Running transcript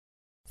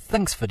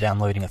Thanks for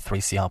downloading a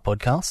 3CR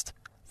podcast.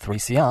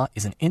 3CR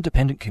is an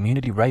independent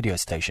community radio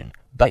station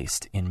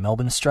based in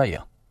Melbourne,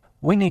 Australia.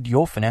 We need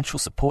your financial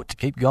support to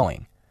keep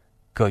going.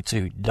 Go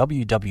to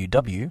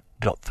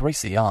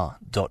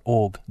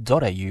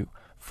www.3cr.org.au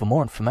for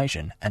more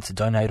information and to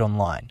donate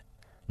online.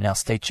 Now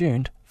stay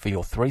tuned for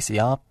your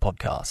 3CR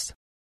podcast.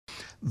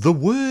 The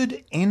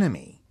word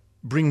enemy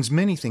brings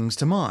many things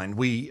to mind.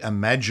 We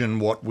imagine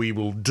what we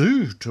will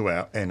do to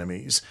our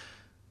enemies.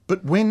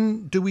 But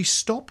when do we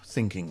stop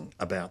thinking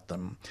about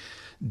them?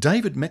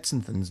 David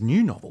Metzenthen's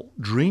new novel,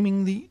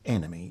 Dreaming the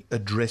Enemy,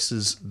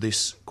 addresses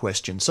this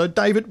question. So,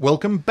 David,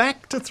 welcome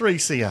back to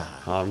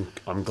 3CR.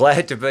 I'm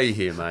glad to be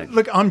here, mate.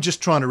 Look, I'm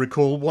just trying to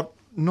recall what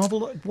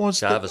novel it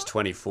was. Jarvis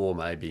 24,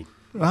 maybe.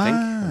 I think,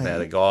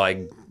 about a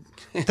guy.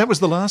 That was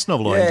the last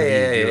novel I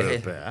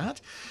interviewed you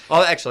about.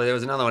 Oh, actually, there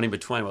was another one in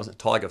between, wasn't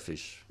it?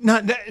 Tigerfish. No,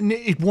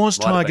 it was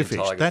Tigerfish.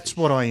 Tigerfish. That's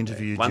what I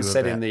interviewed you about. One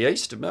set in the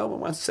east of Melbourne,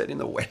 one set in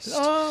the west.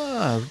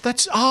 Now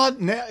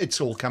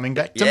it's all coming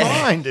back to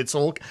mind.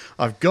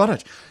 I've got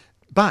it.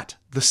 But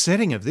the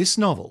setting of this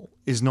novel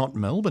is not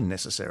Melbourne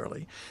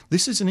necessarily.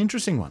 This is an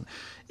interesting one.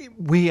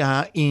 We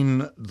are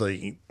in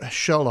the,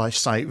 shall I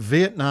say,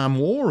 Vietnam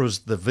War, as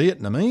the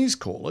Vietnamese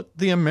call it,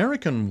 the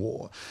American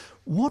War.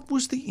 What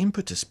was the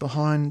impetus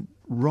behind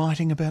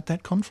writing about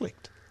that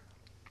conflict?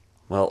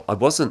 Well, I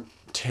wasn't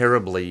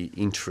terribly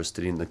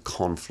interested in the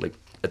conflict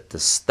at the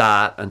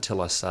start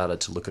until I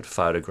started to look at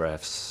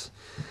photographs.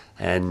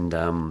 And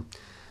I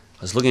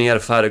was looking at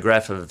a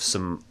photograph of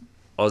some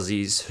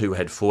Aussies who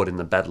had fought in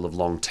the Battle of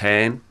Long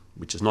Tan,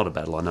 which is not a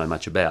battle I know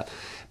much about.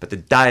 But the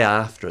day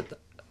after it,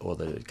 or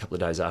a couple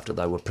of days after,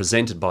 they were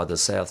presented by the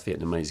South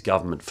Vietnamese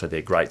government for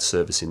their great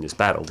service in this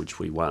battle, which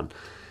we won.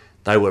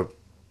 They were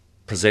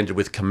presented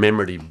with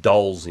commemorative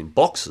dolls in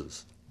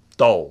boxes,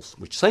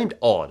 which seemed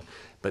odd,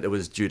 but it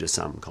was due to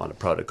some kind of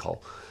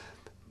protocol.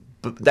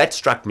 But that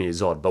struck me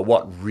as odd. But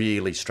what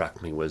really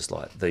struck me was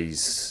like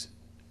these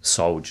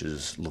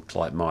soldiers looked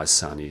like my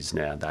son is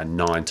now. They're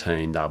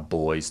 19, they're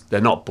boys. They're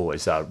not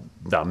boys, they're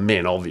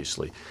men,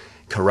 obviously.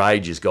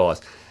 Courageous guys.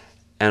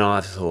 And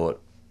I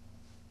thought,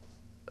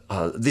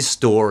 this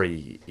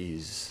story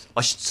is...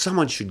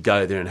 someone should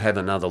go there and have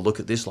another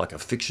look at this, like a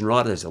fiction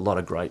writer. There's a lot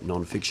of great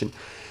non-fiction.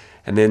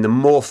 And then the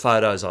more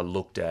photos I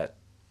looked at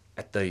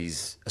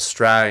these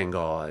Australian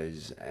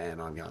guys,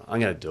 and I'm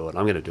going to do it.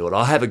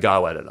 I'll have a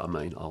go at it. I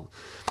mean,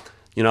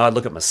 I'd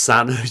look at my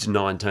son who's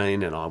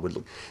 19, and I would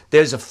look.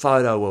 There's a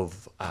photo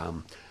of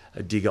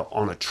a digger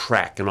on a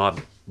track, and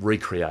I've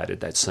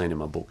recreated that scene in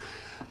my book.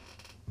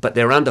 But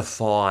they're under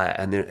fire,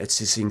 and it's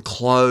this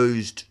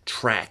enclosed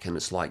track, and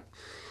it's like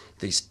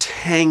these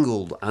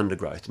tangled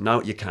undergrowth.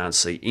 No, you can't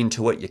see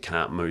into it, you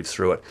can't move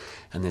through it.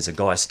 And there's a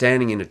guy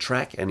standing in a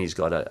track, and he's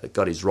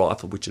got his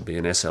rifle, which would be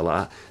an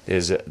SLR.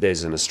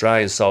 There's an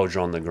Australian soldier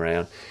on the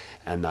ground,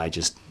 and they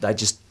just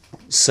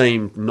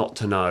seem not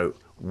to know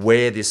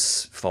where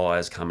this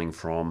fire's coming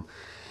from.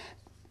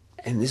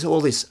 And there's all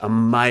this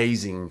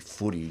amazing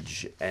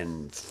footage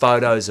and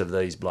photos of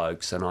these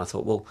blokes, and I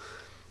thought, well,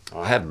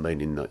 I haven't been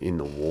in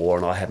the war,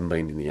 and I haven't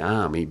been in the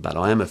army, but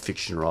I am a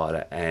fiction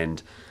writer,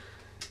 and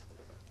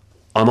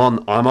I'm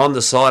on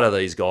the side of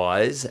these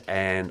guys,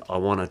 and I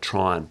want to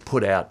try and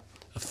put out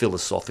a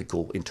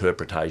philosophical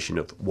interpretation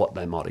of what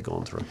they might have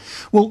gone through.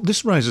 Well,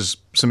 this raises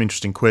some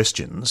interesting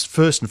questions.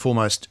 First and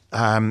foremost,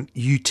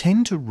 you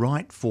tend to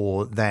write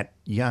for that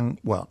young,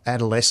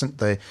 adolescent,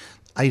 the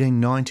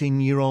 18,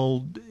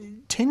 19-year-old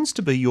tends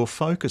to be your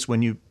focus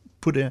when you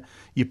put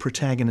your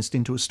protagonist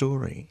into a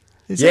story.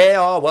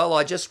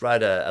 I just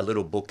wrote a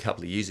little book a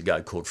couple of years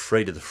ago called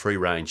Free to the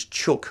Free-Range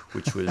Chook,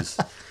 which was...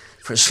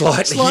 for a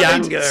slightly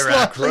younger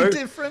crew.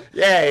 Different.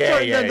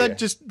 Yeah.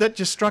 That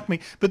just struck me.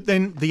 But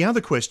then the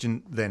other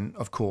question then,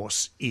 of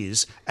course,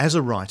 is, as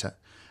a writer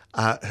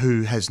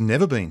who has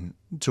never been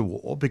to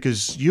war,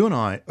 because you and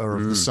I are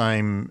of the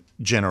same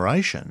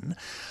generation,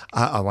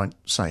 I won't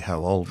say how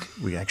old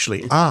we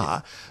actually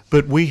are,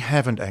 but we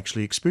haven't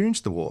actually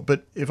experienced the war.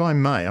 But if I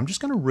may, I'm just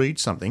going to read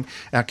something.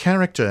 Our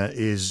character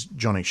is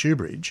Johnny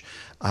Shoebridge,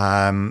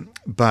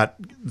 but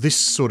this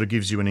sort of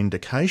gives you an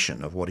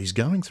indication of what he's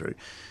going through.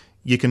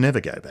 You can never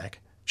go back.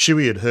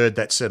 Shuey had heard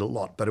that said a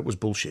lot, but it was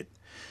bullshit.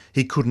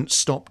 He couldn't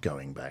stop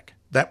going back.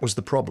 That was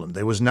the problem.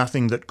 There was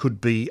nothing that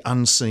could be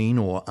unseen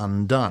or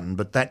undone,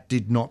 but that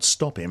did not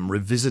stop him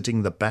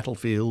revisiting the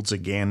battlefields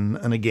again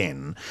and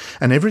again.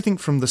 And everything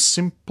from the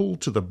simple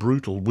to the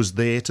brutal was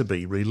there to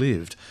be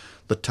relived.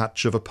 The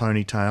touch of a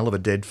ponytail of a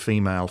dead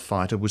female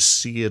fighter was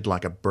seared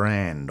like a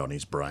brand on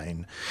his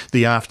brain.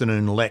 The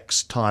afternoon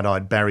Lex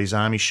tie-dyed Barry's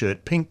army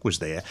shirt pink was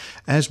there,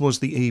 as was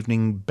the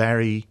evening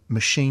Barry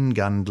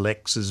machine-gunned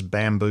Lex's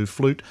bamboo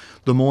flute,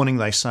 the morning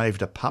they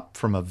saved a pup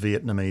from a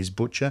Vietnamese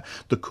butcher,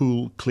 the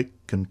cool click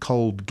and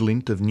cold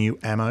glint of new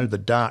ammo, the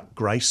dark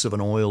grace of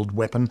an oiled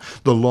weapon,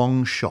 the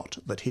long shot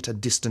that hit a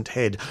distant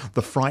head,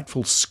 the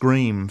frightful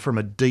scream from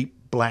a deep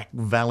black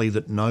valley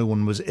that no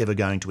one was ever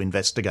going to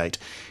investigate.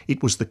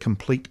 It was the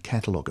complete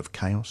catalogue of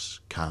chaos,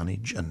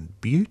 carnage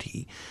and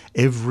beauty,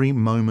 every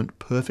moment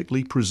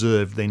perfectly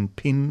preserved, then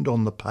pinned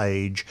on the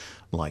page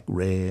like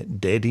rare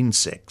dead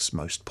insects,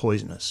 most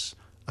poisonous,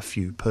 a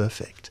few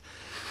perfect.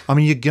 I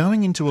mean, you're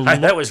going into a... Hey,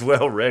 that was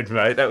well read,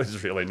 mate. That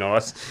was really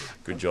nice.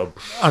 Good job.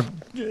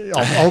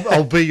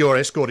 I'll be your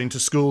escort into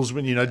schools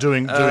when,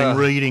 doing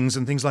readings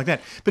and things like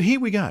that. But here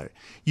we go.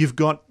 You've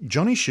got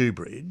Johnny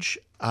Shoebridge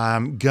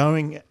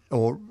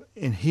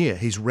in here,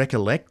 he's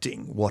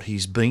recollecting what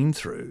he's been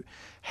through.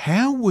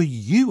 How were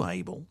you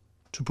able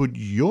to put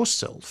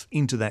yourself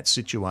into that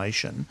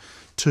situation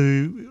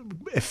to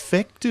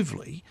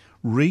effectively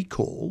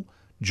recall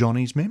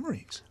Johnny's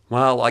memories?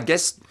 Well, I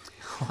guess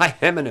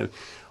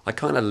I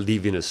kind of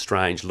live in a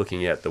strange,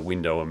 looking out the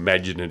window,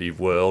 imaginative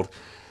world.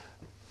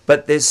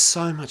 But there's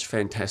so much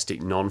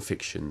fantastic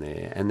non-fiction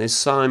there, and there's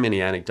so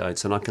many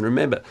anecdotes. And I can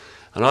remember,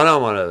 and I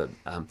don't want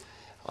to.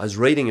 I was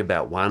reading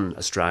about one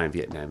Australian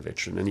Vietnam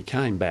veteran, and he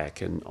came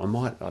back, and I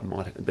might.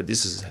 But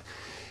this is.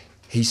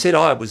 He said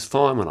I was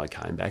fine when I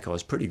came back. I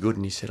was pretty good,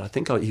 and he said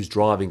he was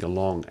driving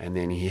along, and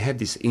then he had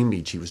this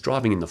image. He was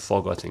driving in the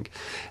fog, I think,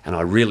 and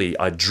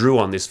I drew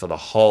on this for the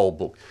whole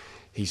book.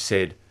 He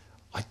said,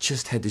 I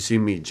just had this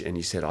image, and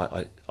he said,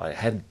 I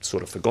had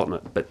sort of forgotten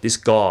it, but this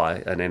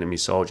guy, an enemy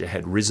soldier,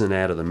 had risen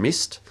out of the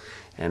mist,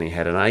 and he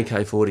had an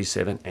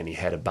AK-47, and he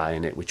had a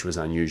bayonet, which was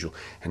unusual.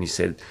 And he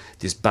said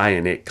this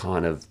bayonet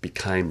kind of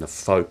became the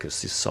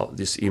focus,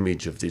 this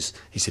image of this.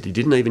 He said he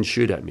didn't even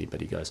shoot at me, but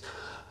he goes,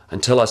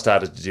 until I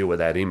started to deal with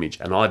that image,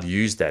 and I've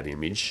used that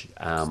image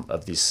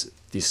of this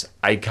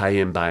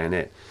AKM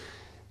bayonet.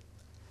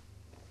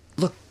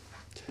 Look,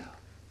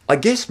 I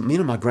guess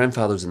my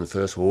grandfather was in the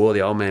First World War,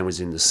 the old man was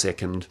in the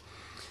Second.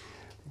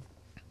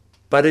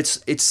 But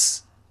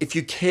it's if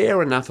you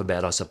care enough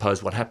about, I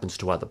suppose, what happens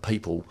to other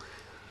people,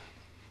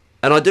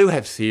 and I do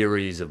have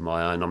theories of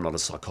my own, I'm not a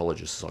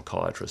psychologist, a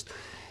psychiatrist,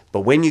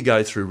 but when you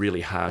go through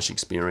really harsh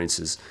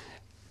experiences,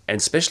 and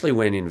especially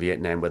when in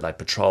Vietnam where they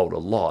patrolled a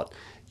lot,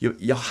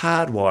 your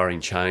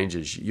hardwiring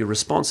changes, your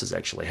responses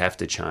actually have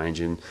to change,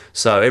 and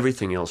so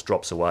everything else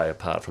drops away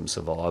apart from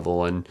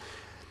survival. And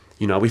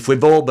if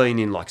we've all been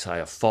in, like, say,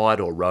 a fight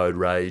or road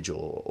rage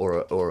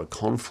or a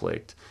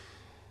conflict,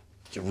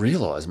 you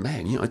realise,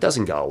 man, it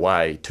doesn't go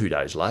away 2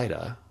 days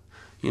later.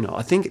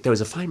 I think there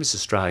was a famous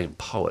Australian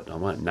poet, I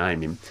won't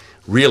name him,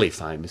 really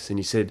famous, and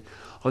he said,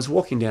 I was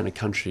walking down a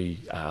country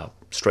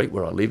street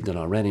where I lived, and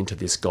I ran into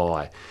this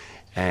guy,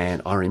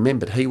 and I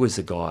remembered he was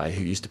the guy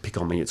who used to pick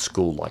on me at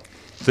school like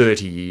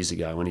 30 years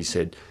ago, and he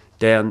said,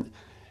 that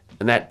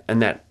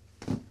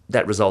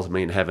resulted in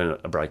me in having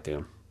a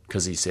breakdown.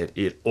 Because he said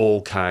it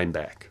all came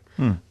back,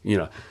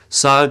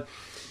 So,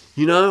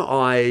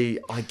 I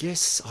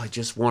guess I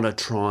just want to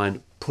try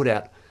and put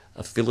out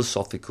a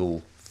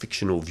philosophical,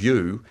 fictional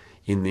view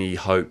in the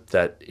hope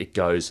that it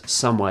goes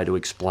some way to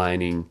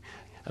explaining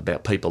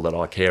about people that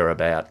I care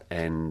about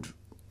and,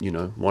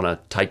 want to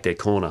take their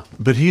corner.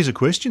 But here's a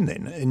question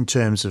then, in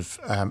terms of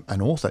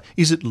an author.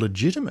 Is it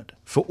legitimate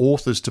for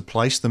authors to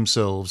place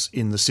themselves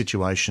in the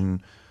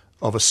situation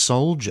of a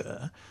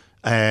soldier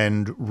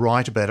and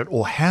write about it,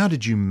 or how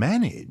did you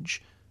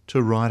manage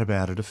to write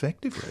about it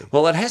effectively?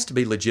 Well, it has to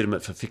be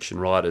legitimate for fiction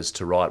writers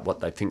to write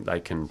what they think they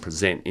can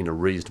present in a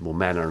reasonable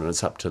manner, and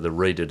it's up to the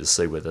reader to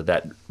see whether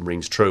that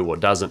rings true or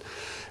doesn't.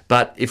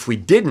 But if we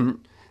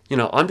didn't,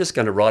 I'm just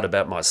going to write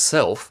about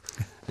myself,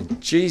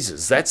 and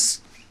Jesus, that's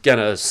going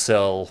to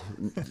sell.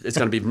 It's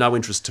going to be of no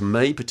interest to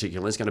me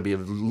particularly. It's going to be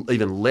of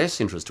even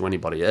less interest to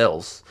anybody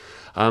else.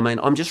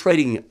 I'm just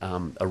reading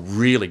a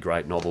really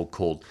great novel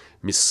called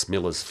Miss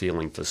Miller's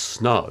Feeling for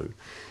Snow,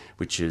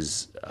 which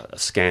is a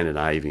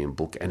Scandinavian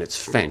book, and it's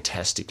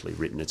fantastically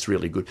written. It's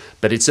really good.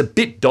 But it's a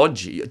bit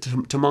dodgy.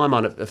 To my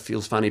mind, it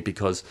feels funny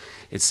because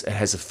it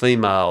has a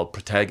female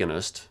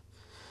protagonist,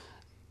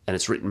 and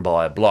it's written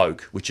by a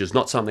bloke, which is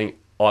not something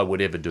I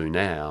would ever do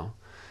now.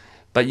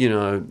 But,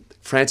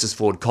 Francis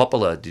Ford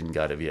Coppola didn't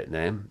go to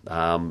Vietnam.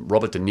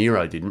 Robert De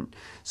Niro didn't.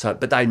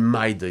 But they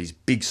made these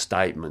big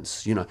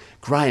statements.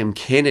 Graham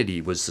Kennedy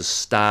was the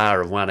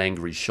star of One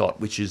Angry Shot,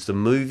 which is the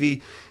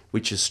movie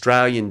which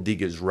Australian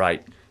diggers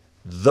rate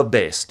the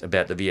best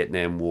about the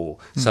Vietnam War.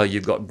 So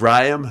you've got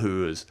Graham,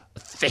 who is a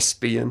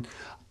thespian,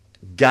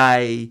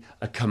 gay,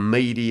 a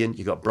comedian.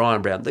 You've got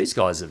Brian Brown. These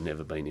guys have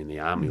never been in the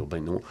army or been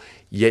in the war.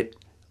 Yet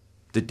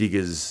the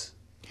diggers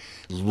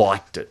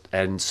liked it.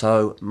 And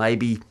so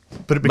maybe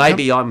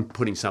I'm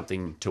putting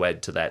something to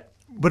add to that.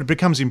 But it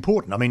becomes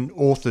important. I mean,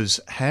 authors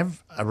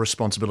have a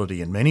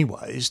responsibility in many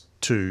ways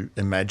to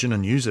imagine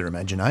and use their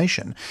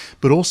imagination,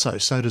 but also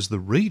so does the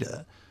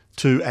reader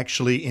to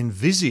actually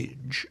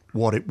envisage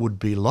what it would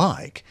be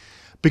like,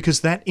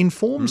 because that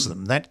informs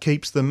them, that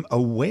keeps them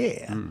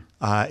aware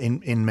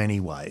in many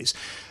ways.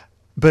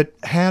 But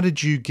how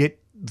did you get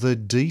the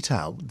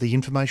detail, the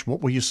information?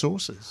 What were your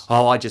sources?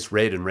 Oh, I just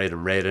read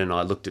and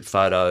I looked at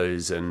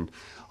photos, and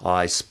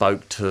I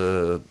spoke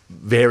to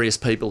various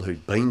people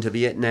who'd been to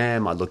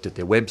Vietnam. I looked at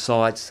their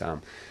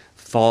websites.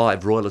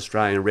 5 Royal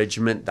Australian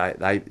Regiment,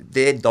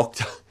 their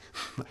doctor,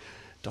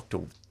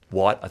 Dr.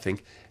 White, I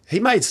think, he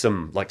made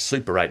some like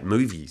Super 8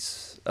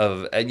 movies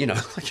of, and you know,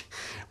 like,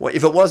 well,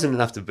 if it wasn't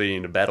enough to be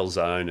in a battle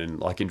zone and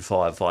like in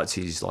firefights,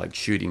 he's like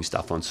shooting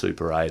stuff on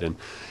Super 8. And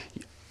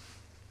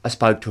I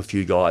spoke to a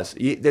few guys.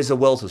 There's a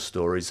wealth of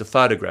stories. The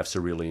photographs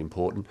are really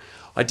important.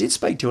 I did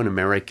speak to an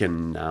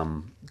American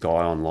guy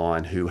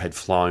online who had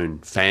flown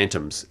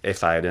Phantoms,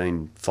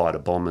 F-18 fighter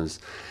bombers.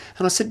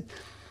 And I said,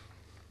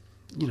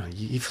 you know,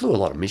 you flew a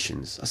lot of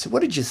missions. I said,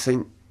 what did you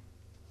think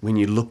when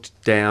you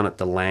looked down at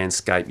the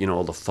landscape, you know,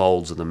 all the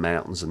folds of the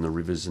mountains and the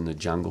rivers and the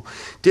jungle?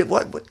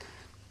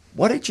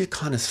 What did you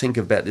kind of think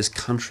about this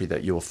country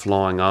that you were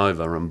flying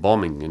over and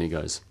bombing? And he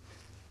goes,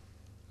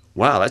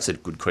 wow, that's a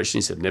good question.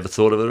 He said, never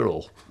thought of it at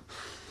all.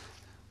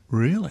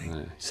 Really?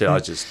 He said, I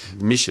just,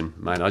 mission,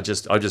 mate. I'm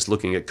just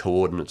looking at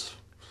coordinates.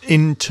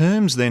 In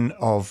terms then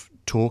of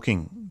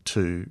talking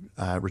to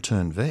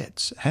returned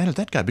vets, how did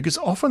that go? Because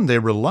often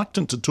they're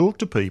reluctant to talk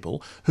to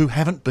people who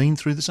haven't been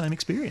through the same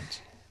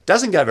experience.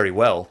 Doesn't go very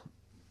well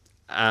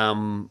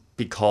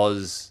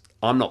because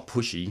I'm not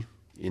pushy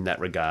in that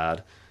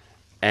regard.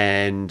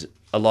 And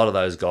a lot of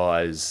those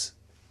guys,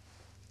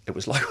 it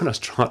was like when I was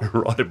trying to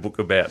write a book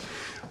about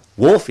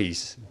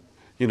wharfies.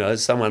 You know,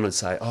 someone would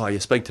say, oh, you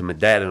speak to my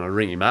dad, and I'd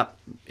ring him up.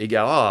 He'd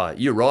go, oh,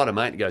 you're right,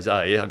 mate. He goes,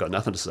 oh, yeah, I've got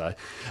nothing to say.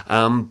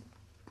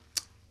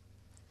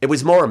 It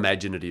was more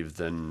imaginative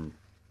than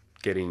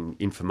getting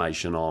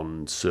information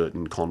on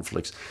certain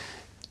conflicts.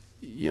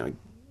 You know,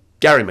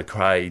 Gary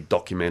McRae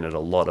documented a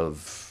lot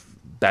of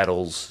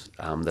battles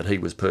that he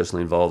was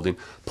personally involved in.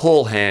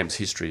 Paul Ham's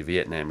history of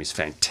Vietnam is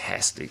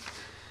fantastic.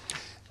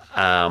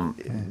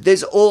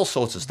 There's all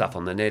sorts of stuff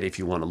on the net if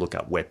you want to look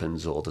up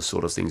weapons or the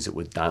sort of things that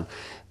were done.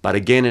 But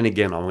again and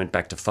again, I went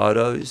back to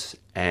photos,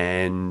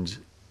 and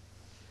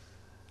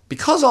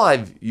because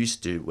I've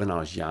used to, when I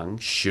was young,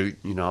 shoot,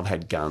 you know, I've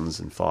had guns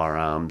and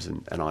firearms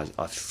and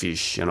I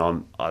fish,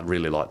 and I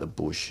really like the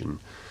bush, and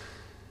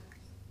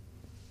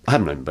I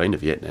haven't even been to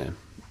Vietnam.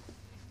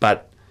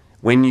 But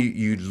when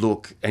you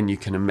look and you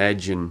can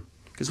imagine,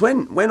 because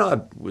when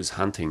I was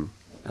hunting,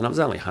 and I was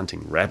only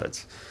hunting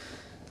rabbits,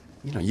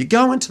 you know, you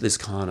go into this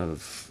kind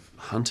of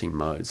hunting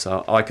mode.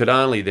 So I could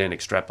only then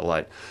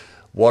extrapolate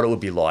what it would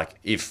be like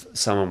if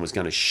someone was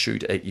going to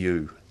shoot at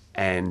you,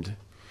 and,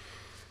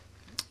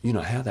 you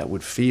know, how that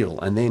would feel.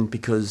 And then,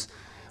 because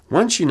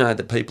once you know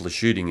that people are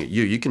shooting at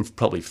you, you can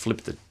probably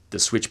flip the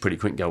switch pretty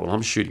quick and go, well,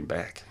 I'm shooting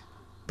back.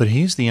 But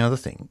here's the other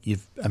thing.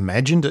 You've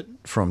imagined it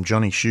from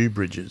Johnny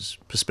Shoebridge's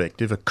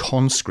perspective, a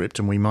conscript,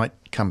 and we might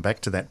come back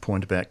to that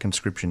point about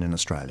conscription in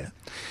Australia.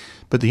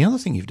 But the other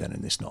thing you've done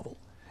in this novel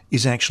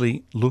is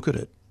actually look at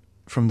it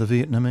from the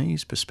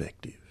Vietnamese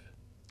perspective.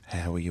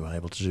 How are you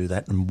able to do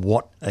that, and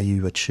what are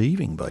you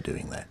achieving by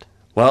doing that?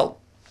 Well,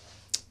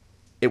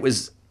 it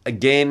was,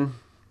 again,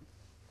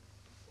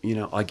 you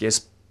know, I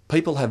guess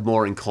people have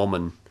more in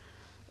common,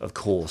 of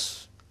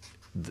course,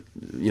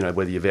 you know,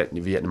 whether you're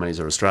Vietnamese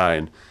or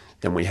Australian,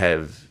 than we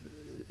have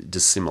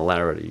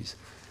dissimilarities.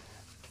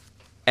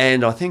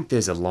 And I think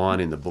there's a line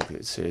in the book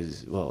that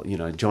says, well, you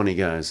know, Johnny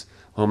goes,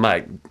 well,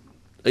 mate,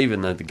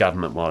 even though the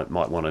government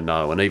might want to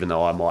know, and even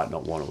though I might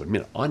not want to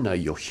admit it, I know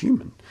you're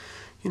human.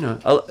 You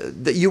know,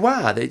 that you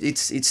are.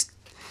 It's.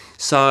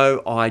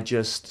 So I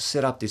just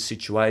set up this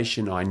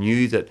situation. I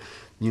knew that,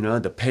 you know,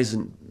 the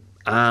peasant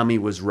army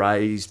was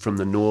raised from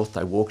the north.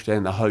 They walked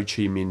down the Ho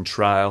Chi Minh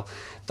Trail.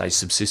 They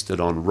subsisted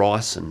on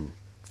rice, and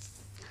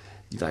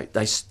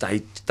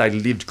they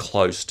lived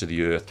close to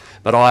the earth.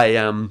 But I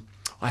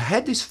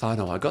had this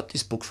photo. I got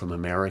this book from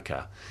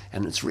America,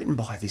 and it's written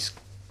by this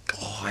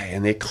guy,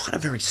 and they're kind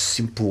of very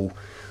simple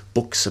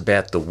books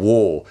about the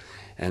war.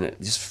 And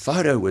this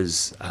photo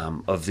was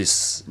of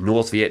this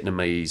North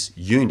Vietnamese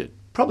unit,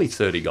 probably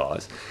 30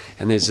 guys,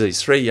 and there's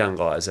these 3 young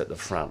guys at the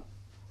front.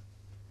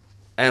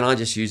 And I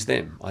just used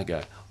them. I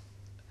go,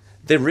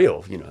 they're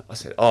real, you know. I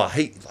said, oh,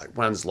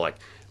 one's like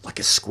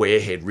a square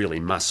head, really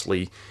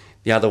muscly.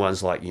 The other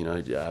one's like, you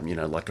know,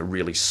 like a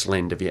really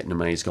slender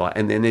Vietnamese guy.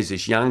 And then there's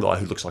this young guy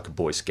who looks like a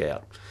Boy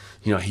Scout.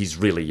 You know, he's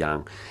really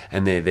young,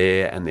 and they're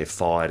there and they're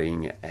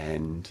fighting.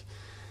 And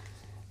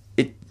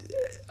it,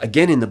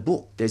 again, in the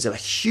book, there's a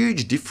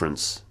huge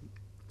difference,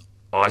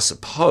 I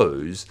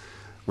suppose,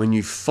 when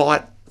you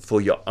fight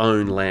for your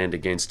own land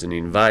against an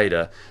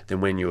invader than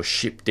when you're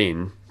shipped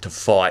in to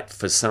fight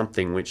for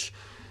something which,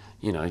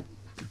 you know,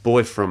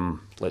 boy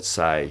from, let's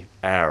say,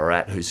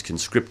 Ararat, who's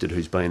conscripted,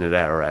 who's been at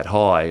Ararat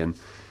High, and,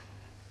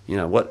 you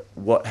know,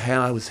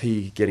 how was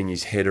he getting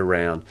his head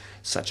around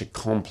such a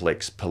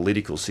complex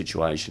political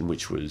situation,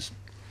 which was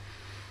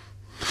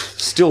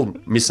still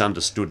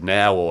misunderstood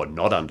now or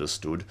not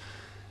understood?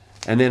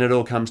 And then it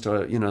all comes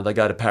to, you know, they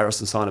go to Paris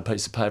and sign a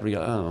piece of paper and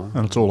go, oh.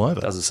 And it's all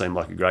over. Doesn't seem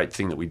like a great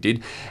thing that we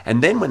did.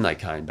 And then when they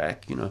came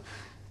back, you know,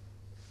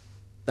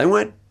 they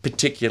weren't,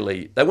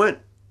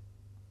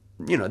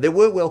 you know, there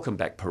were welcome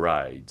back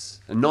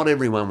parades, and not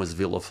everyone was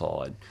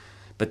vilified,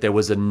 but there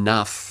was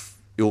enough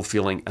ill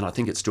feeling, and I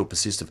think it still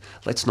persists, of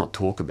let's not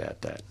talk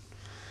about that.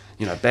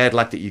 You know, bad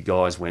luck that you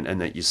guys went and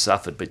that you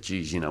suffered, but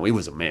geez, you know, it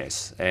was a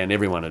mess, and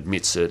everyone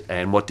admits it,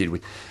 and what did we...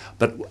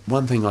 But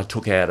one thing I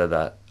took out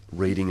of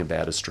reading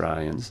about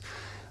Australians,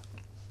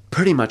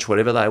 pretty much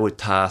whatever they were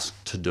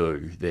tasked to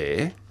do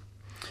there,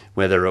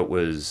 whether it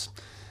was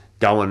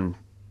go and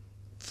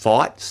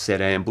fight,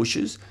 set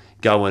ambushes,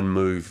 go and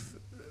move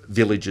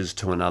villages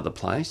to another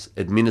place,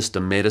 administer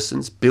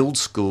medicines, build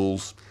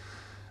schools,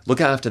 look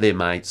after their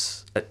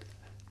mates,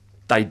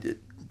 they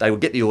would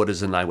get the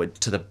orders and they would,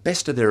 to the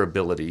best of their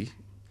ability,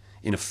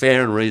 in a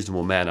fair and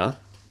reasonable manner,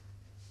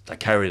 they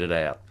carried it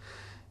out.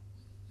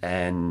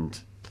 And,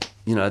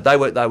 you know, they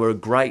were a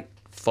great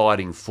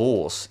fighting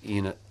force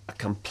in a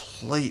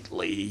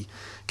completely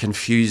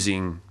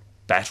confusing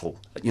battle,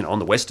 you know, on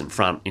the Western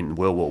Front in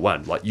World War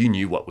One. Like, you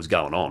knew what was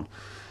going on.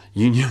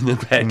 You knew the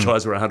bad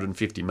guys were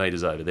 150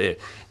 metres over there.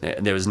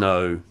 And there was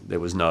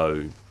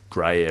no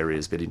grey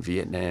areas, but in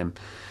Vietnam,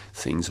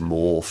 things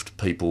morphed.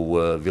 People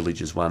were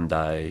villages one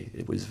day.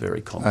 It was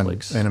very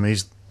complex. And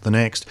enemies the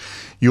next.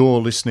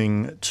 You're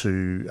listening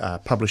to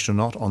Published or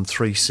Not on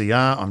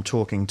 3CR. I'm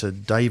talking to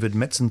David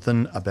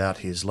Metzenthin about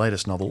his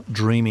latest novel,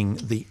 Dreaming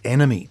the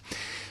Enemy.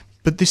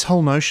 But this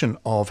whole notion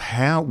of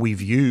how we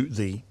view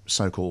the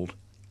so-called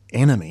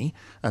enemy,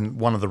 and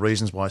one of the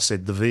reasons why I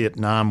said the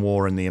Vietnam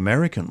War and the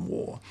American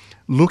War,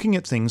 looking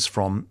at things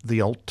from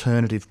the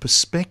alternative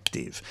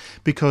perspective,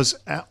 because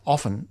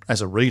often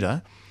as a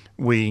reader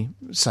we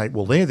say,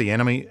 well, they're the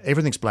enemy,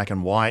 everything's black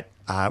and white,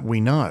 we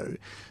know.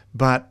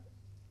 But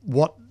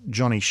what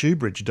Johnny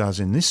Shoebridge does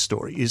in this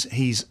story is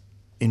he's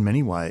in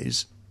many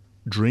ways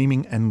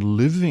dreaming and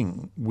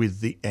living with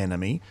the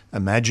enemy,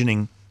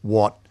 imagining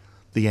what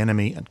the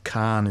enemy, and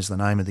Khan is the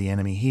name of the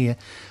enemy here,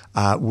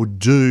 would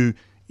do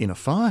in a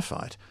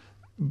firefight.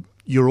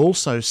 You're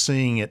also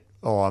seeing it,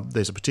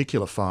 there's a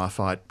particular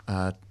firefight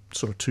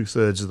sort of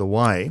 2/3 of the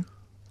way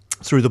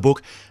through the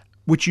book,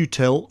 which you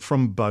tell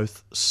from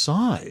both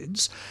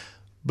sides.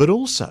 But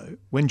also,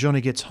 when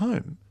Johnny gets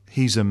home,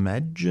 he's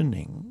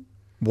imagining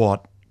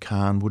what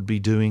Khan would be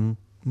doing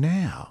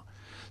now.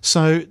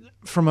 So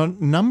from a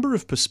number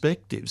of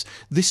perspectives,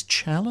 this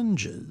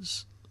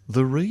challenges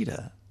the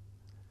reader.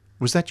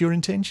 Was that your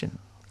intention?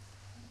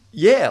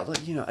 Yeah,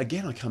 you know,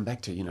 again, I come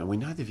back to, you know, we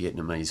know the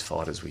Vietnamese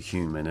fighters were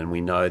human, and we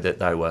know that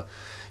they were,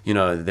 you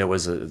know, they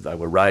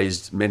were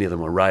raised, many of them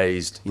were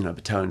raised, you know,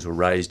 battalions were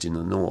raised in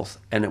the north,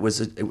 and it was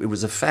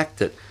a fact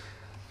that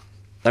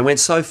they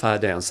went so far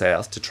down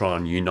south to try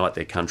and unite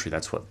their country.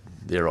 That's what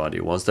their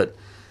idea was, that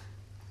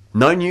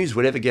no news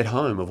would ever get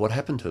home of what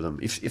happened to them.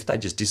 If they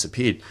just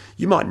disappeared,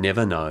 you might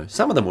never know.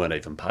 Some of them weren't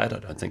even paid, I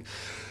don't think.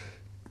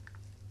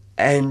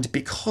 And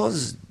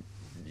because,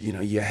 you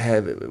know, you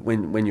have,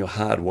 when your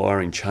hard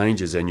wiring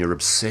changes and you're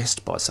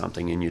obsessed by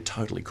something and you're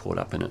totally caught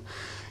up in it,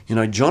 you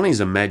know, Johnny's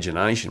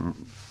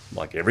imagination,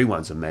 like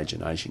everyone's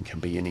imagination,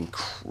 can be an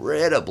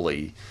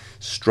incredibly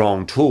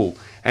strong tool.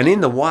 And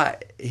in the way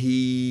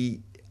he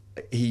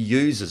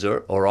uses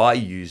it, or I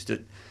used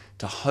it,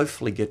 to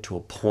hopefully get to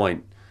a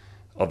point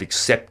of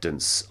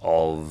acceptance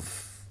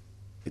of,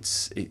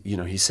 you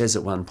know, he says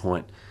at one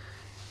point,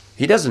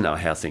 he doesn't know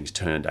how things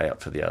turned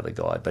out for the other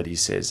guy, but he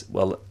says,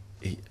 well,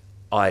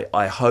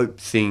 I hope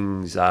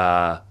things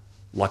are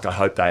like I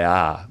hope they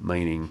are,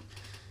 meaning,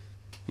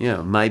 you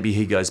know, maybe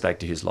he goes back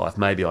to his life,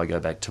 maybe I go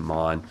back to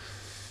mine,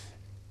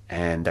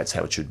 and that's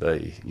how it should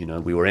be. You know,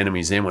 we were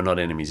enemies then, we're not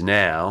enemies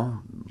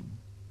now.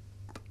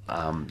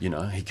 You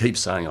know, he keeps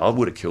saying, I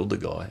would have killed the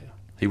guy,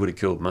 he would have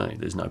killed me,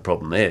 there's no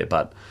problem there.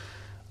 But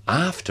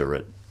after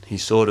it, he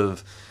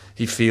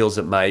feels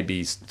that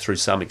maybe through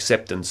some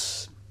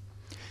acceptance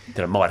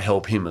that it might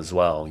help him as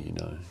well, you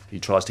know. He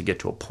tries to get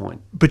to a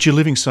point. But you're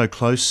living so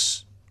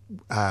close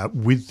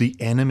with the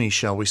enemy,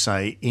 shall we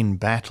say, in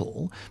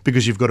battle,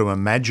 because you've got to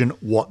imagine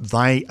what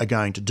they are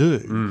going to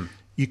do.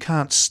 You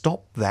can't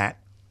stop that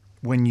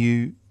when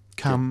you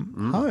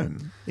come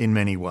home in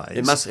many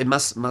ways. It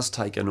must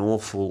take an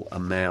awful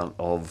amount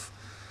of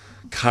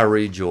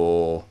courage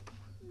or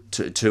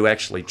to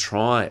actually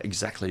try,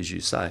 exactly as you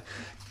say.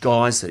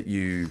 Guys that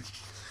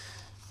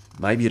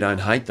maybe you don't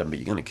hate them, but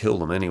you're going to kill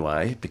them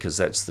anyway, because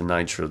that's the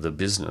nature of the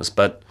business.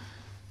 But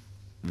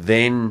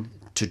then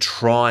to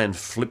try and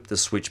flip the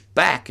switch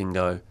back and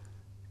go,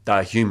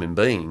 they're human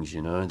beings,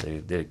 you know,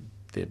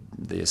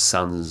 they're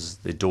sons,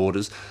 their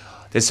daughters.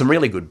 There's some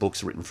really good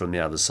books written from the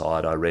other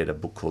side. I read a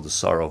book called The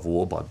Sorrow of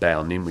War by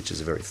Bao Nim, which is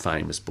a very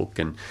famous book,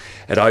 and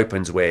it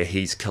opens where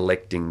he's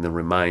collecting the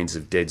remains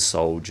of dead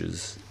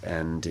soldiers,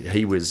 and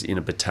he was in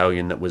a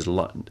battalion that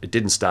it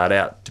didn't start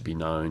out to be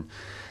known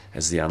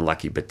as the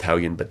Unlucky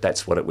Battalion, but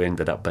that's what it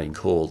ended up being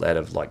called. Out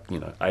of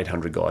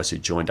 800 guys who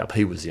joined up,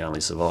 he was the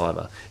only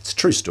survivor. It's a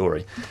true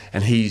story,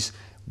 and he's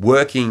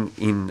working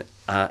in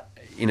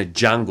a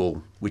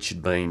jungle which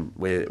had been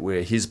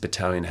where his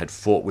battalion had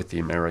fought with the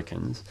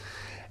Americans,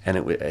 and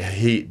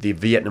the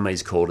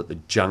Vietnamese called it the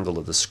jungle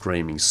of the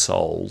screaming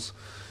souls.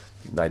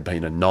 They'd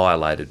been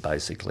annihilated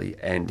basically,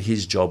 and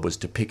his job was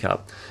to pick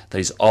up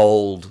these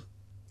old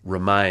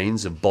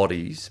remains of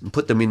bodies and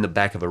put them in the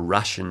back of a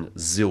Russian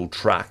ZIL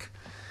truck.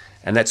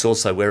 And that's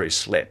also where he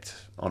slept,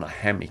 on a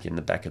hammock in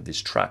the back of this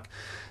truck.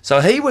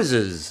 So he was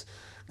as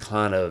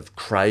kind of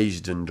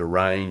crazed and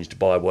deranged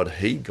by what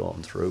he'd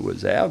gone through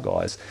as our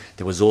guys.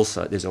 There's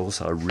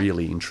also a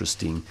really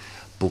interesting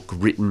book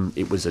written.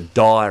 It was a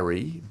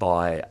diary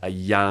by a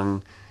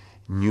young,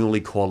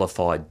 newly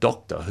qualified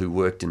doctor who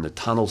worked in the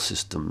tunnel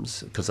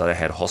systems because they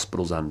had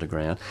hospitals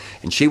underground,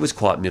 and she was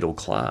quite middle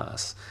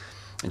class.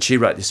 And she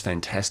wrote this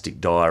fantastic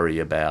diary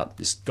about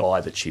this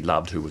guy that she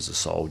loved who was a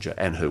soldier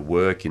and her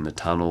work in the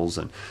tunnels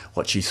and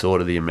what she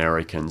thought of the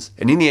Americans.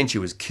 And in the end, she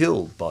was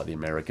killed by the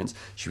Americans.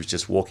 She was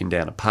just walking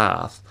down a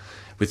path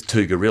with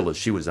 2 guerrillas.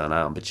 She was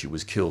unarmed, but she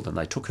was killed. And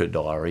they took her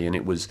diary, and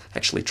it was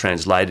actually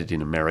translated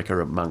in America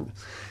among,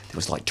 there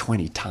was like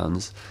 20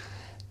 tons.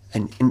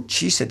 And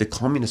she said the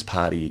Communist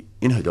Party,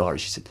 in her diary,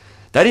 she said,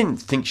 they didn't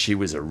think she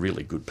was a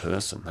really good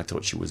person. They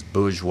thought she was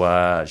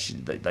bourgeois.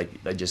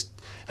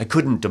 They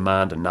couldn't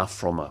demand enough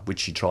from her, which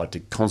she tried to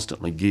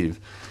constantly give.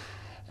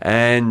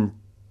 And,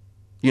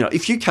 you know,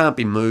 if you can't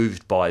be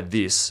moved by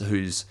this,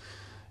 who's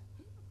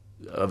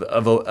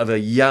of a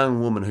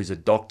young woman who's a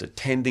doctor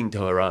tending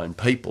to her own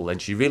people,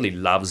 and she really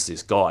loves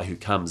this guy who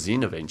comes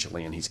in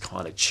eventually, and he's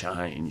kind of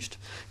changed.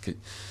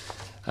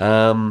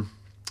 But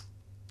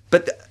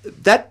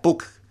that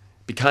book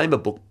became a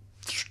book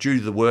due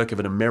to the work of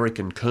an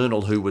American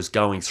colonel who was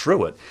going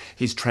through it.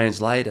 His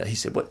translator, he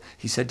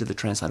said to the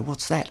translator,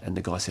 "What's that?" And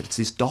the guy said, "It's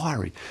this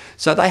diary."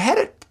 So they had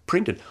it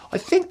printed. I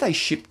think they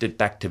shipped it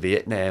back to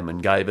Vietnam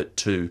and gave it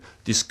to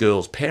this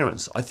girl's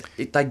parents.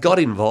 They got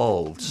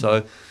involved.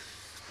 So,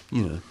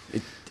 you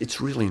know,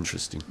 it's really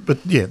interesting. But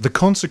yeah, the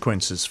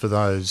consequences for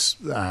those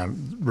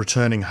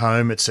returning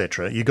home,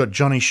 etc. You got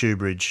Johnny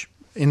Shoebridge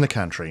in the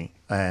country,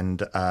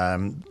 and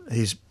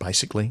he's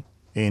basically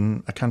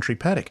in a country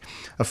paddock.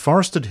 A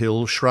forested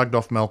hill shrugged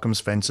off Malcolm's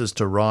fences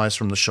to rise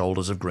from the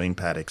shoulders of green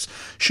paddocks.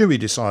 Shuey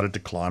decided to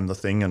climb the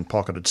thing and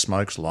pocketed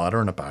Smoke's lighter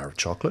and a bar of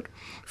chocolate.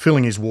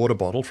 Filling his water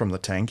bottle from the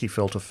tank, he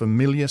felt a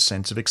familiar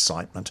sense of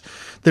excitement.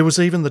 There was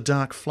even the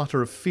dark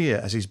flutter of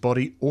fear as his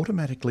body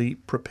automatically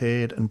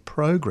prepared and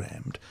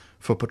programmed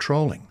for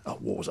patrolling. "Oh,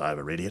 war's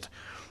over, idiot."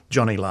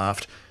 Johnny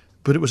laughed,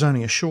 but it was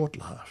only a short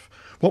laugh.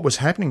 What was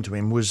happening to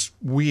him was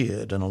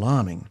weird and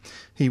alarming.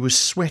 He was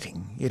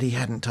sweating, yet he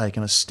hadn't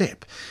taken a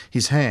step.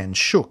 His hands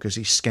shook as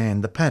he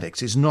scanned the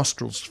paddocks. His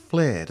nostrils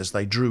flared as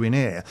they drew in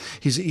air.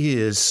 His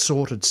ears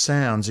sorted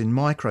sounds in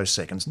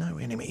microseconds. "No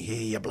enemy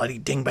here, you bloody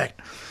dingbat."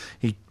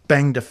 He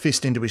banged a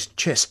fist into his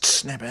chest.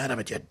 "Snap out of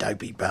it, you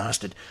dopey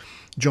bastard."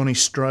 Johnny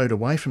strode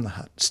away from the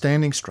hut,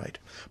 standing straight,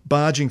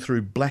 barging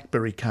through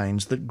blackberry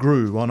canes that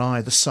grew on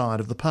either side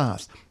of the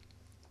path.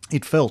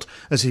 It felt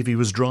as if he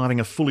was driving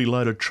a fully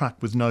loaded truck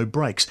with no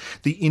brakes.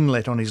 The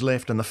inlet on his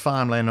left and the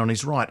farmland on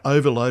his right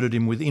overloaded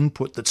him with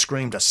input that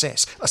screamed,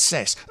 "Assess,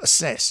 assess,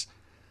 assess."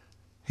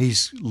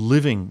 He's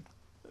living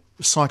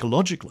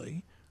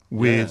psychologically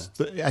with,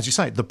 as you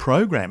say, the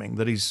programming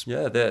that he's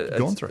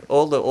gone through.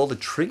 All the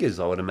triggers,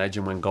 I would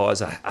imagine, when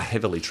guys are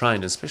heavily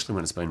trained, especially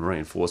when it's been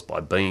reinforced by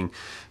being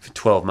for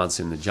 12 months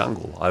in the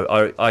jungle.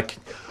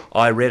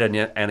 I read an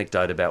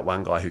anecdote about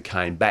one guy who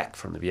came back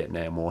from the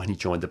Vietnam War and he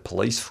joined the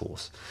police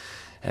force.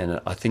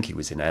 And I think he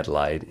was in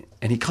Adelaide.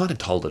 And he kind of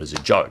told it as a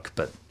joke,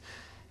 but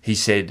he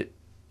said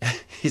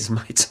his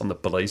mates on the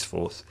police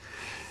force,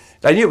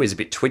 they knew he was a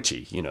bit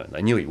twitchy, you know,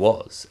 they knew he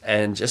was.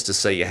 And just to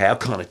see how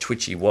kind of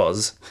twitchy he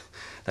was,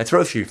 they threw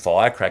a few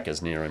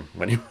firecrackers near him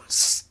when he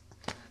was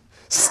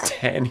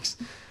standing.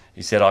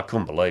 He said, "I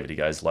couldn't believe it." He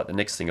goes, "Like, the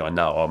next thing I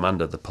know, I'm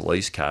under the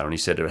police car." And he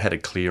said it had a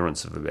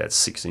clearance of about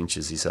 6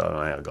 inches. He said, "I don't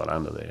know how I got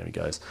under there." And he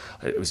goes,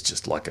 it was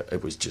just like a...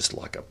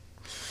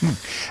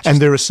 And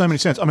there are so many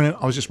sounds. I mean,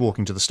 I was just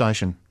walking to the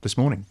station this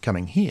morning,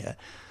 coming here,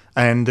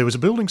 and there was a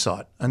building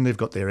site, and they've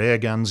got their air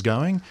guns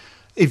going.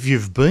 If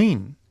you've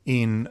been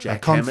in a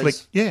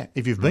conflict,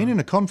 if you've been in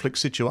a conflict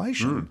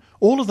situation,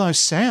 all of those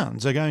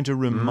sounds are going to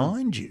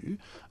remind you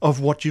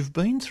of what you've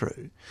been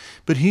through.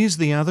 But here's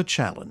the other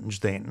challenge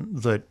then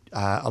that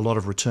a lot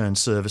of returned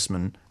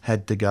servicemen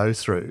had to go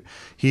through.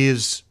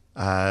 Here's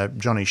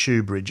Johnny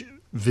Shoebridge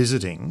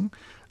visiting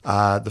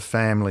the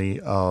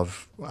family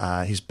of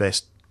his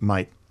best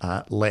mate,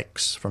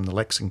 Lex, from the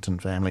Lexington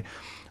family.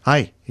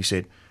 "Hey," he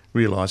said,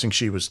 realising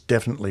she was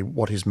definitely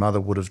what his mother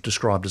would have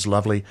described as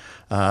lovely.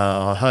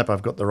 "I hope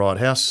I've got the right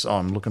house.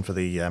 I'm looking for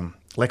the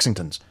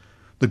Lexingtons."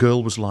 The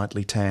girl was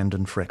lightly tanned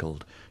and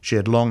freckled. She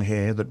had long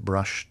hair that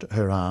brushed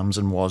her arms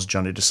and was,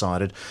 Johnny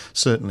decided,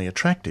 certainly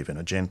attractive in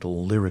a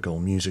gentle, lyrical,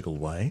 musical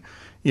way.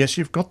 "Yes,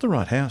 you've got the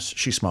right house,"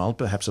 she smiled,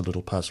 perhaps a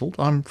little puzzled.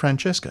 "I'm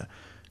Francesca."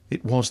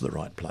 It was the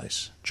right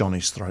place.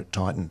 Johnny's throat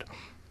tightened.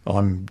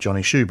 "I'm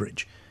Johnny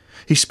Shoebridge."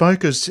 He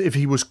spoke as if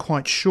he was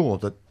quite sure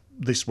that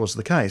this was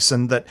the case,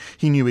 and that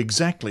he knew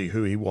exactly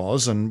who he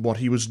was and what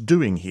he was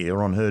doing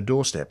here on her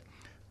doorstep.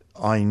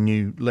 "I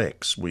knew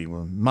Lex. We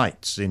were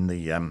mates in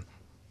the,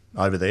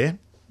 over there,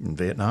 in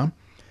Vietnam."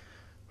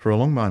 For a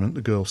long moment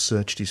the girl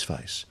searched his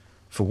face.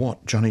 For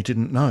what, Johnny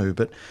didn't know,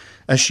 but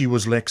as she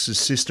was Lex's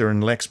sister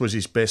and Lex was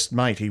his best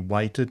mate, he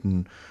waited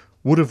and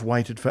would have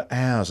waited for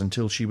hours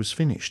until she was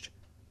finished.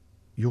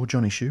 "You're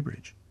Johnny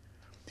Shoebridge?"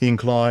 He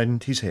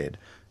inclined his head.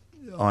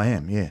 "I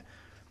am, yeah."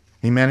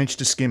 He managed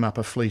to skim up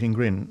a fleeting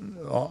grin.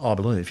 I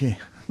believe, yeah.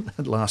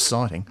 at last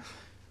sighting.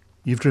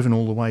 You've driven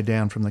all the way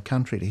down from the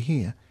country to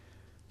here."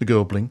 The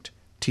girl blinked,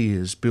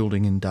 tears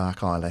building in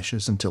dark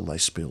eyelashes until they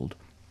spilled.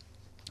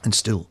 And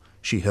still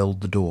she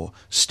held the door,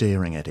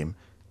 staring at him.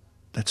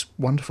 "That's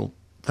wonderful.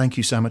 Thank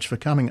you so much for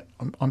coming.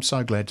 I'm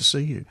so glad to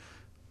see you."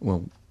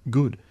 "Well,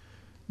 good."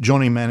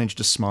 Johnny managed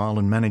to smile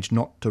and managed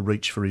not to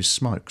reach for his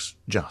smokes,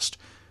 just.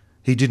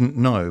 He didn't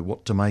know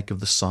what to make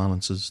of the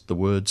silences, the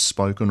words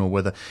spoken, or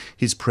whether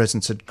his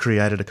presence had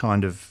created a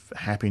kind of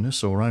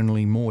happiness or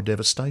only more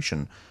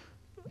devastation.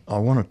 "I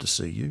wanted to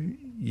see you,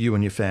 you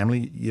and your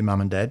family, your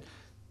mum and dad,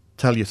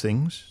 tell you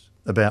things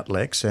about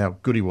Lex, how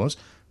good he was,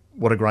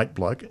 what a great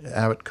bloke,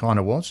 how it kind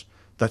of was,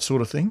 that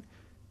sort of thing."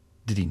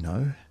 Did he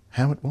know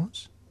how it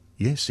was?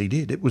 Yes, he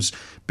did. It was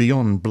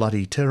beyond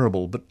bloody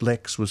terrible, but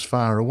Lex was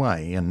far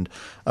away and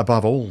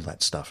above all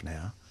that stuff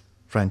now.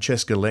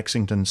 Francesca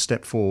Lexington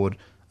stepped forward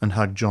and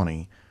hugged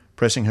Johnny,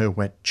 pressing her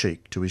wet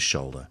cheek to his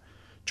shoulder.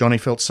 Johnny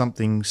felt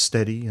something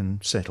steady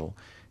and settle.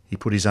 He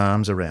put his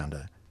arms around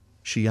her.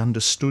 She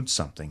understood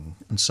something,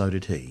 and so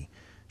did he.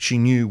 She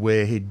knew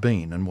where he'd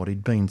been and what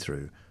he'd been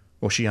through,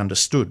 or she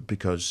understood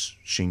because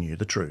she knew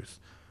the truth,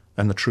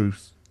 and the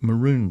truth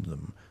marooned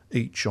them,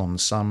 each on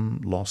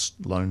some lost,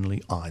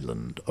 lonely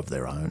island of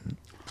their own.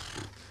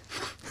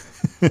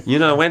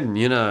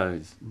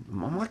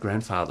 My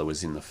grandfather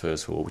was in the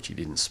First War, which he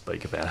didn't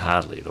speak about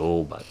hardly at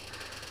all, but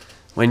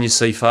when you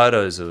see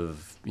photos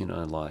of,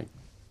 like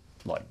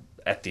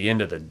at the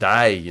end of the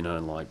day,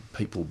 like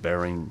people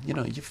burying,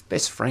 your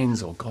best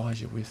friends or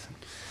guys you're with,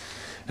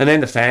 and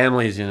then the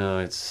families,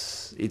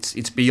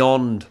 it's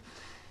beyond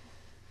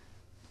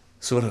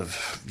sort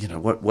of,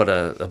 what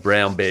a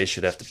brown bear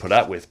should have to put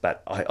up with.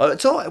 But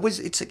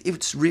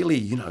it's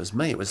really, as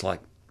me, it was like,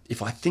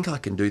 if I think I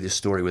can do this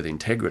story with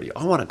integrity,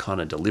 I want to kind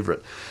of deliver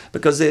it,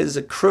 because there's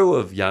a crew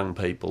of young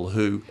people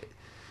who,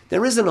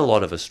 there isn't a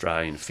lot of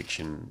Australian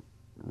fiction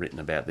written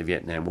about the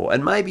Vietnam War,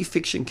 and maybe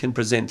fiction can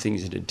present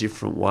things in a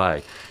different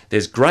way.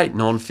 There's great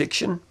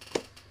non-fiction,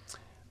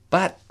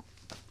 but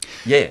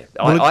yeah,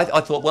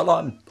 I thought, well,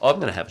 I'm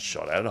going to have a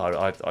shot at it.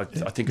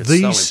 I think it's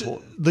so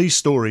important. These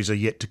stories are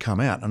yet to come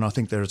out, and I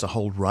think there is a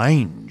whole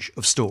range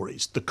of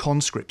stories. The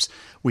conscripts,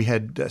 we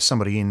had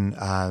somebody in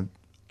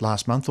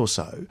last month or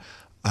so,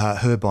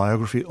 her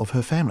biography of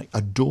her family,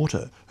 a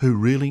daughter who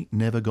really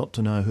never got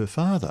to know her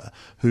father,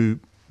 who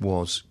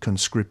was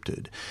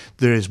conscripted.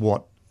 There is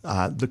what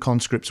the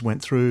conscripts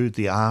went through,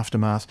 the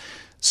aftermath.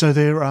 So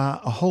there are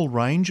a whole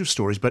range of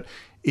stories, but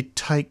it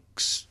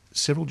takes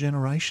several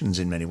generations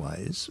in many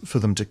ways for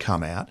them to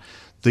come out.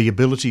 The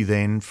ability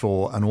then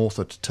for an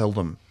author to tell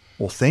them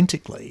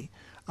authentically,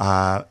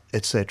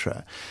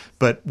 etc.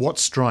 But what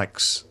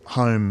strikes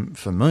home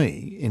for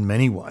me in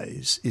many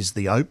ways is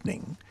the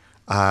opening,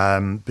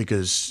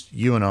 because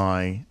you and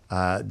I,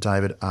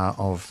 David, are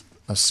of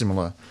a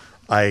similar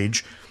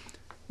age.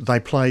 They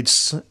played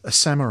a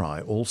samurai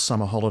all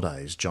summer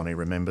holidays, Johnny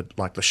remembered,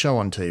 like the show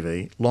on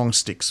TV, long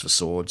sticks for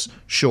swords,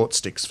 short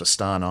sticks for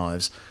star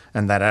knives,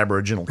 and that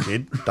Aboriginal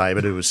kid,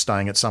 David, who was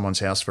staying at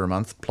someone's house for a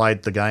month,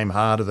 played the game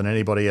harder than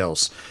anybody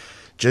else.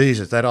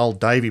 Jesus, that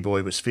old Davy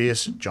boy was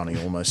fierce, Johnny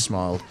almost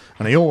smiled,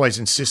 and he always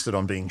insisted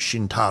on being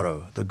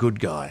Shintaro, the good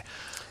guy.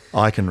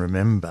 I can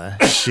remember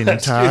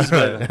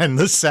Shintaro and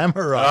the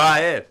samurai. Oh,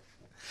 yeah.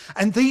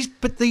 And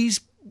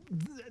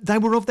they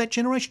were of that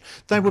generation.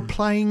 They were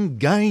playing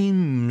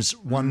games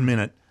one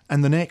minute,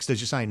 and the next,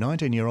 as you say,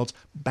 19-year-olds,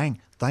 bang,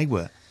 they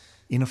were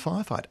in a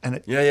firefight. And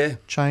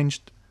it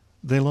changed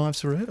their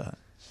lives forever.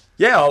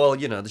 Yeah, well,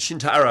 the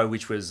Shintaro,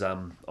 which was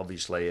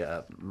obviously,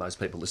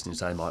 most people listening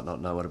today might not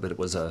know it, but it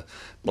was a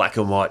black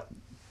and white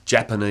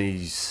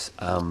Japanese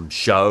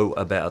show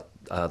about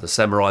the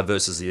samurai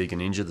versus the Eager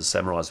Ninja. The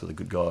samurais were the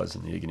good guys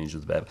and the Eager Ninja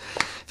were the bad.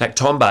 In fact,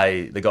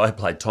 Tombay, the guy who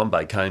played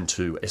Tombay, came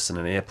to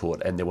Essendon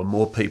Airport, and there were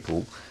more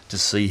people to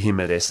see him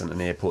at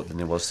Essendon Airport than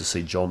there was to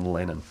see John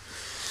Lennon.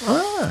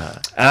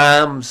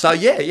 So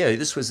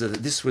this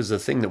was a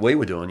thing that we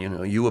were doing.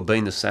 You were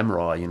being the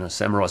samurai.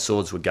 Samurai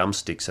swords were gum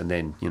sticks, and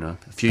then a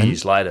few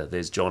years later,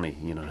 there's Johnny.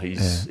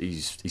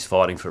 He's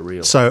fighting for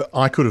real. So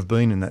I could have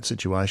been in that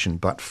situation,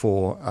 but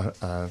for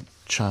a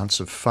chance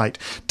of fate.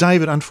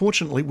 David,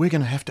 unfortunately, we're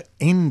going to have to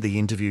end the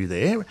interview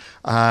there.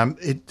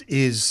 It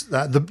is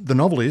the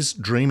novel is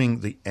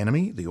Dreaming the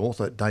Enemy, the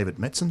author David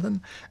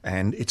Metzenden,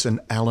 and it's an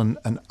Allen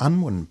and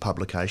Unwin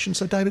publication.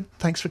 So, David,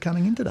 thanks for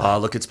coming in today.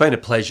 Look, it's been a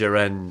pleasure,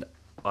 and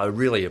I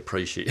really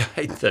appreciate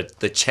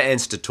the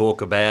chance to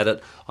talk about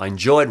it. I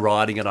enjoyed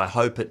writing it. I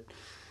hope it...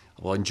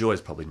 Well, enjoy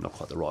is probably not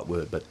quite the right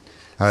word, but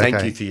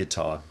thank you for your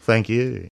time. Thank you.